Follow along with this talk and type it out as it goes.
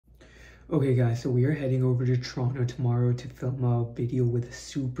Okay guys, so we are heading over to Toronto tomorrow to film a video with a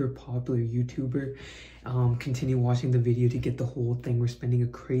super popular YouTuber. Continue watching the video to get the whole thing. We're spending a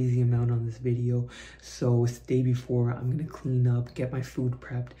crazy amount on this video. So it's the day before, I'm gonna clean up, get my food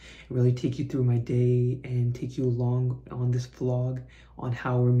prepped, and really take you through my day and take you along on this vlog on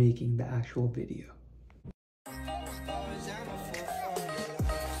how we're making the actual video.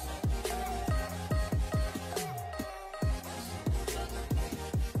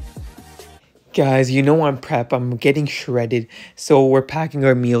 Guys, you know I'm prep, I'm getting shredded, so we're packing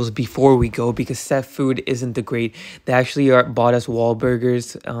our meals before we go because Set Food isn't the great. They actually bought us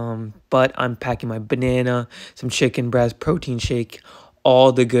Wahlburgers, but I'm packing my banana, some chicken breast, protein shake,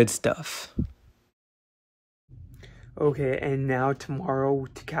 all the good stuff. Okay, and now tomorrow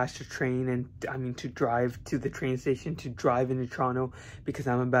to catch the train and to drive to the train station to drive into Toronto because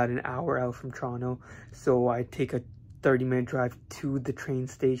I'm about an hour out from Toronto. So I take a 30-minute drive to the train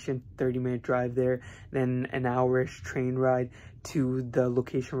station, 30-minute drive there, then an hour-ish train ride to the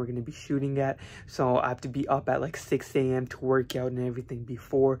location we're going to be shooting at. So I have to be up at like 6 a.m. to work out and everything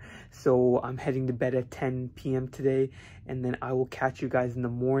before. So I'm heading to bed at 10 p.m. today, and then I will catch you guys in the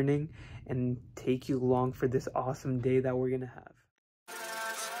morning and take you along for this awesome day that we're going to have.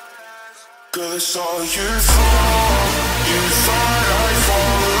 Girl, it's all your fault. You thought I'd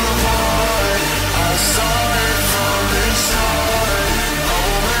fall apart. I saw it from inside. I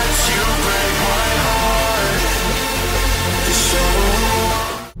won't let you break my heart.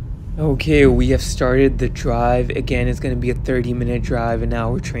 Okay, we have started the drive. Again, it's going to be a 30-minute drive, an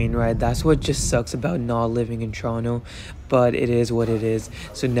hour train ride. That's what just sucks about not living in Toronto, but it is what it is.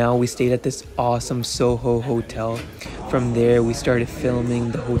 So now we stayed at this awesome Soho hotel. From there, we started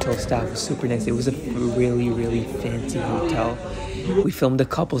filming. The hotel staff was super nice. It was a really fancy hotel. We filmed a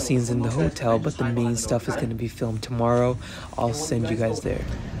couple scenes in the hotel, but the main stuff is going to be filmed tomorrow. I'll send you guys there.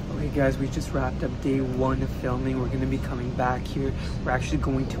 Okay guys, we just wrapped up day one of filming. We're going to be coming back here. We're actually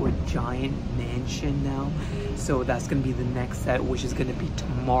going to a giant mansion now. So that's going to be the next set, which is going to be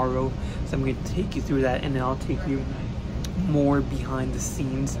tomorrow. So I'm going to take you through that, and then I'll take you more behind the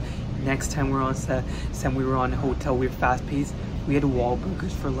scenes. Next time we're on set, this time we were on a hotel, we were fast paced. We had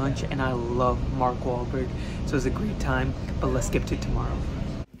Wahlburgers for lunch, and I love Mark Wahlberg. So it was a great time, but let's skip to tomorrow.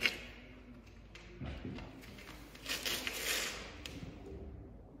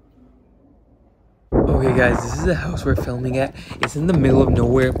 Okay guys, this is the house we're filming at. It's in the middle of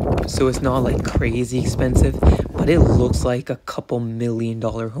nowhere, so it's not like crazy expensive, but it looks like a couple $1 million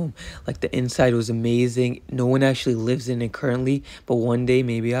home. Like the inside was amazing. No one actually lives in it currently, but one day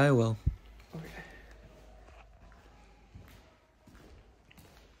maybe I will.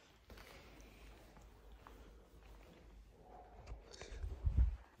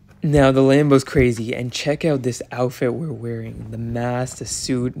 Now the Lambo's crazy, and check out this outfit we're wearing. The mask, the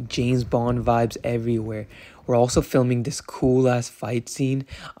suit, James Bond vibes everywhere. We're also filming this cool ass fight scene.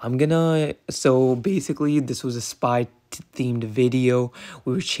 So basically this was a spy themed video.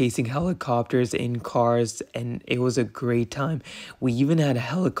 We were chasing helicopters in cars, and it was a great time. We even had a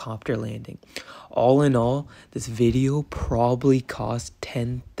helicopter landing. All in all, this video probably cost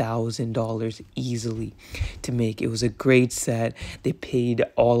 $10,000 easily to make. It was a great set. They paid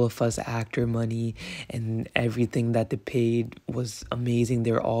all of us actor money, and everything that they paid was amazing.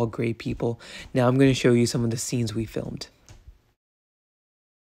 They're all great people. Now I'm going to show you some of the scenes we filmed.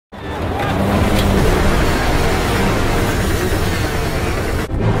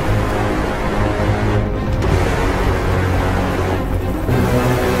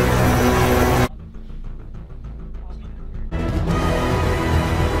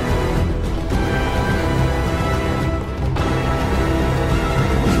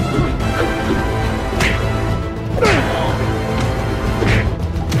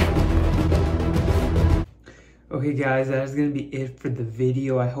 Okay guys, that is going to be it for the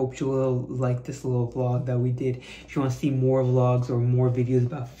video. I hope you will like this little vlog that we did. If you want to see more vlogs or more videos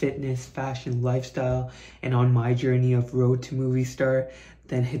about fitness, fashion, lifestyle, and on my journey of road to movie star,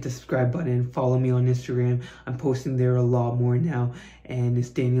 then hit the subscribe button. Follow me on Instagram. I'm posting there a lot more now, and it's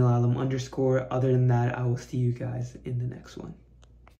Daniel Alum _. Other than that, I will see you guys in the next one.